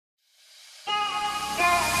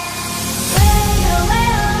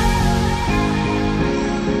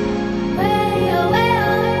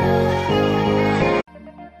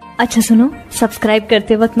अच्छा सुनो, सब्सक्राइब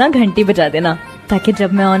करते वक्त ना घंटी बजा देना, ताकि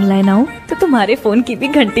जब मैं ऑनलाइन आऊँ तो तुम्हारे फोन की भी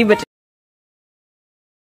घंटी बजे।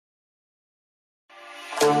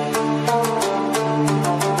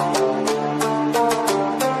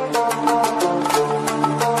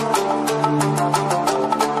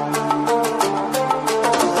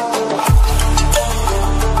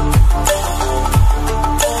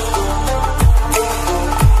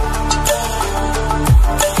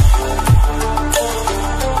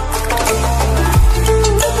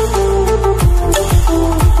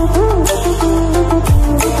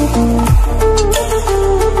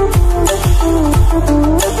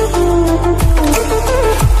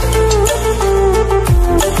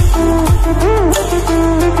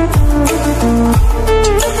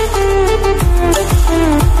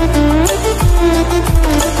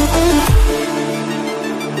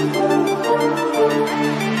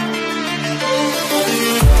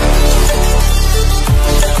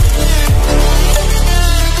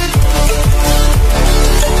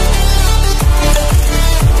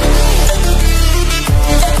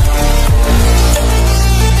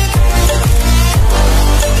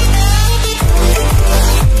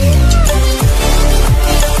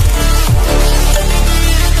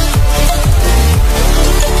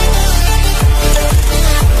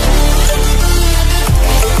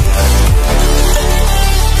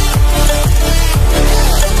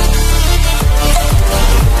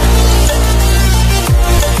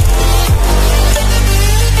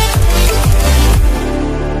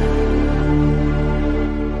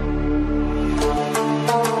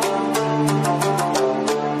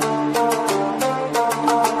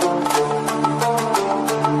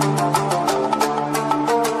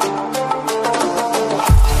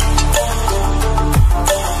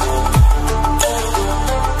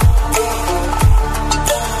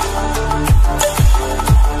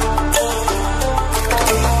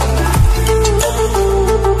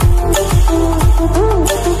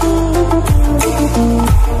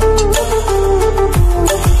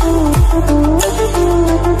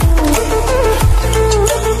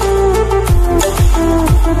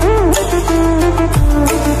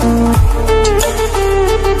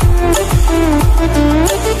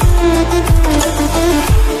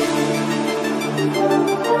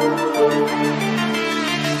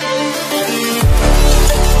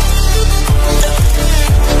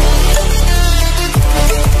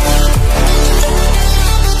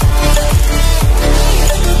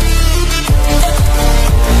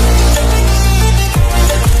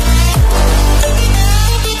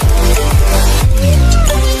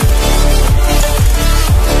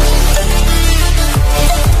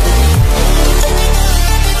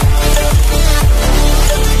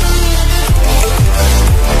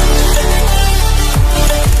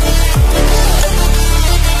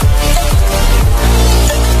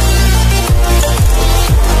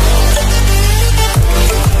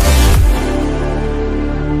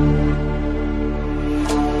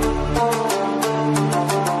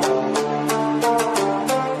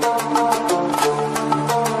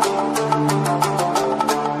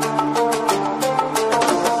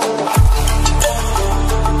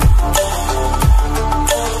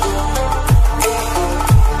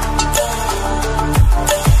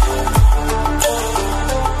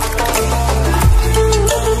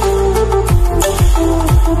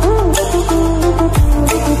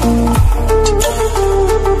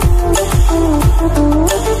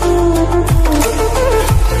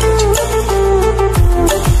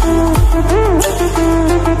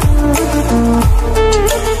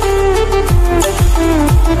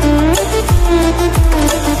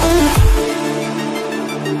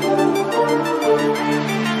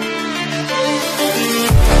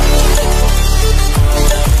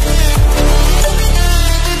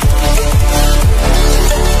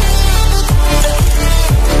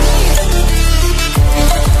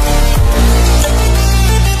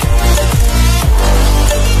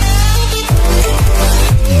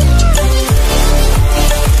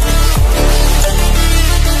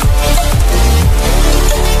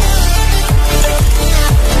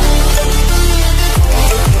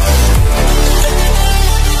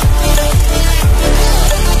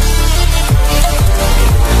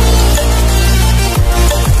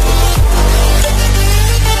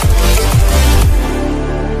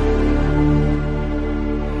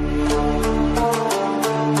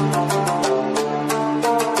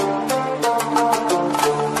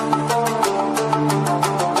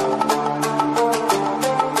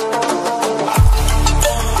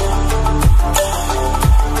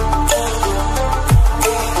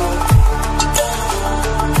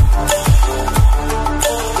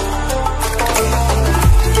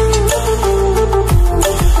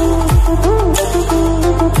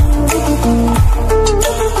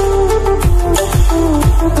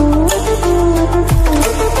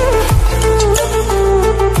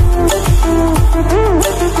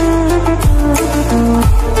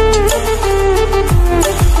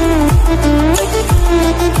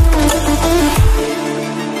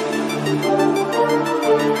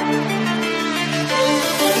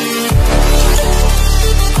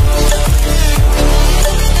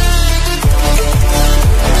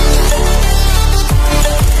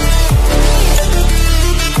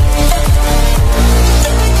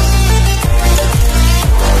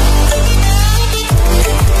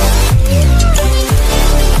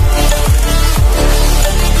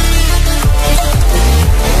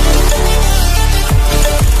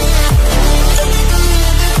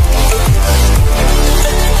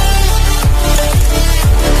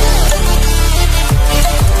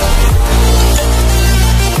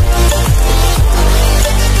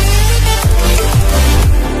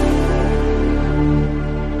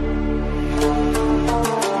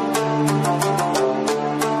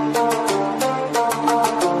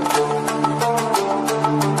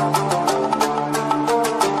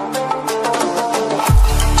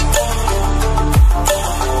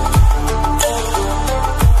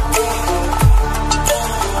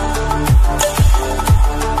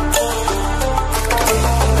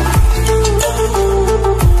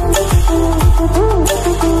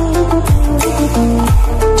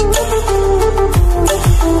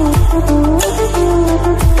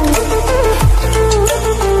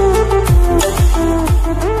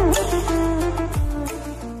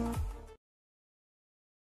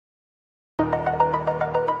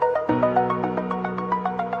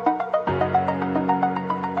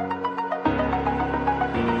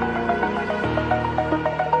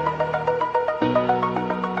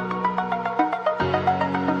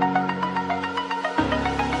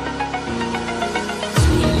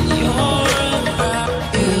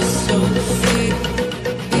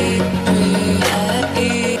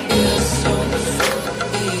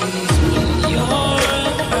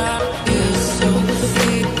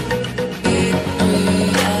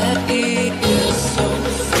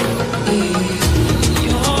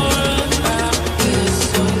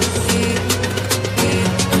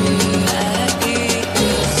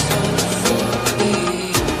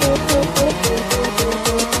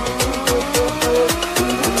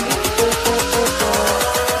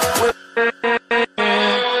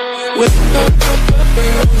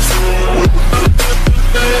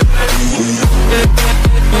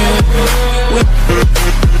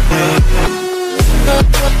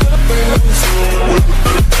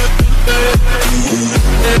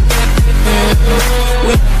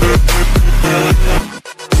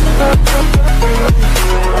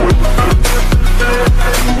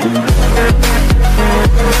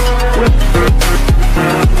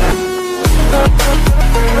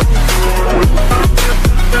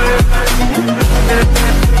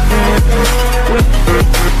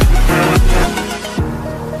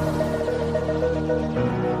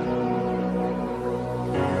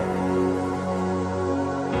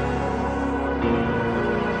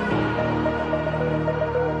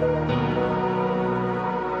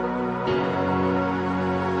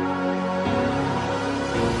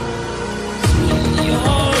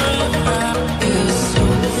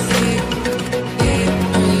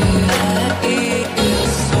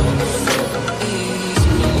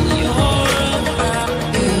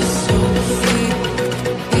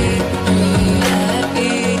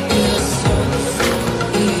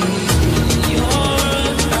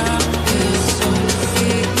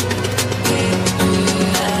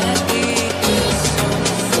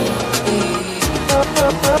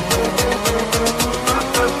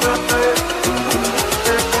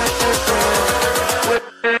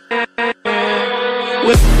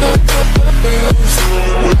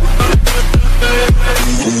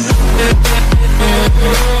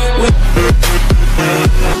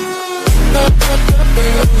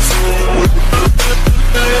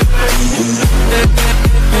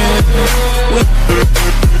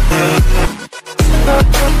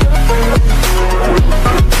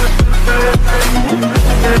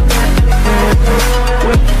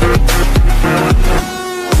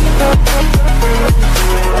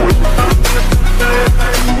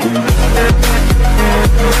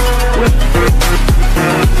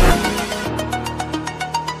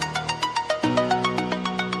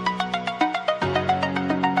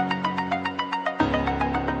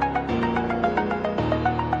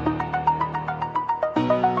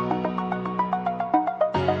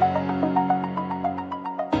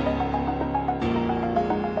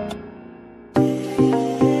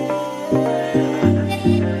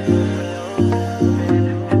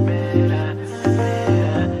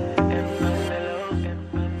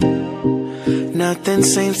 Nothing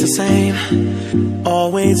seems the same,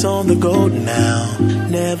 always on the go now,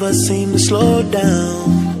 never seem to slow down.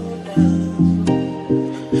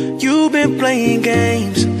 You've been playing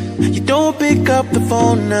games, you don't pick up the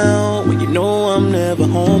phone now, when you know I'm never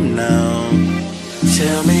home now.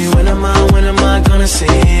 Tell me when am I gonna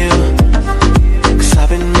see you? 'Cause I've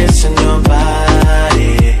been missing your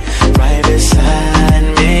body, right beside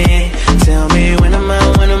me. Tell me when am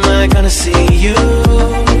I gonna see you?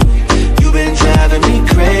 Been driving me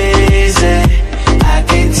crazy, I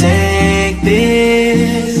can't take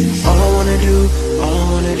this. All I wanna do, all I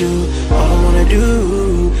wanna do, all I wanna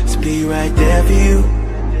do is be right there for you,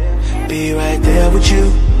 be right there with you.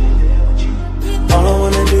 All I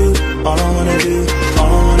wanna do, all I wanna do,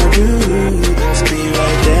 all I wanna do is be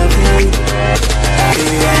right there for you, be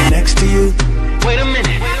right next to you. Wait a minute.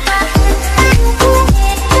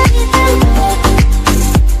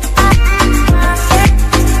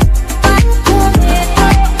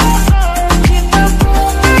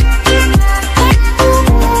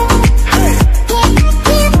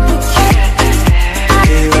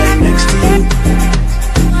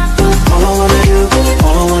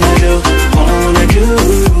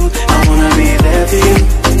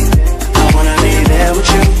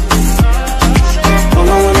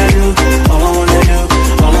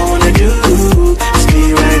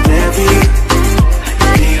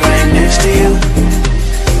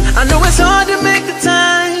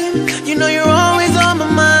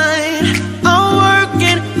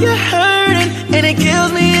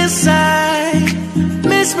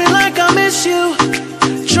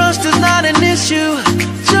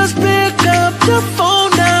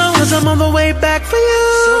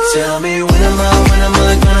 Tell me when am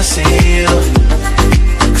I gonna see you?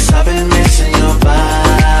 'Cause I've been missing your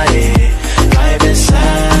body, right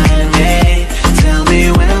beside me. Tell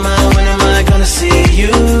me when am I gonna see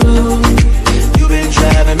you? You've been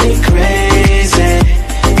driving me crazy,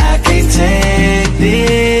 I can't take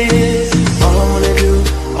this. All I wanna do,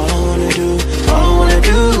 all I wanna do, all I wanna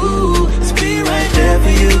do is be right there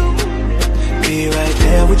for you, be right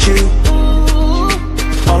there with you.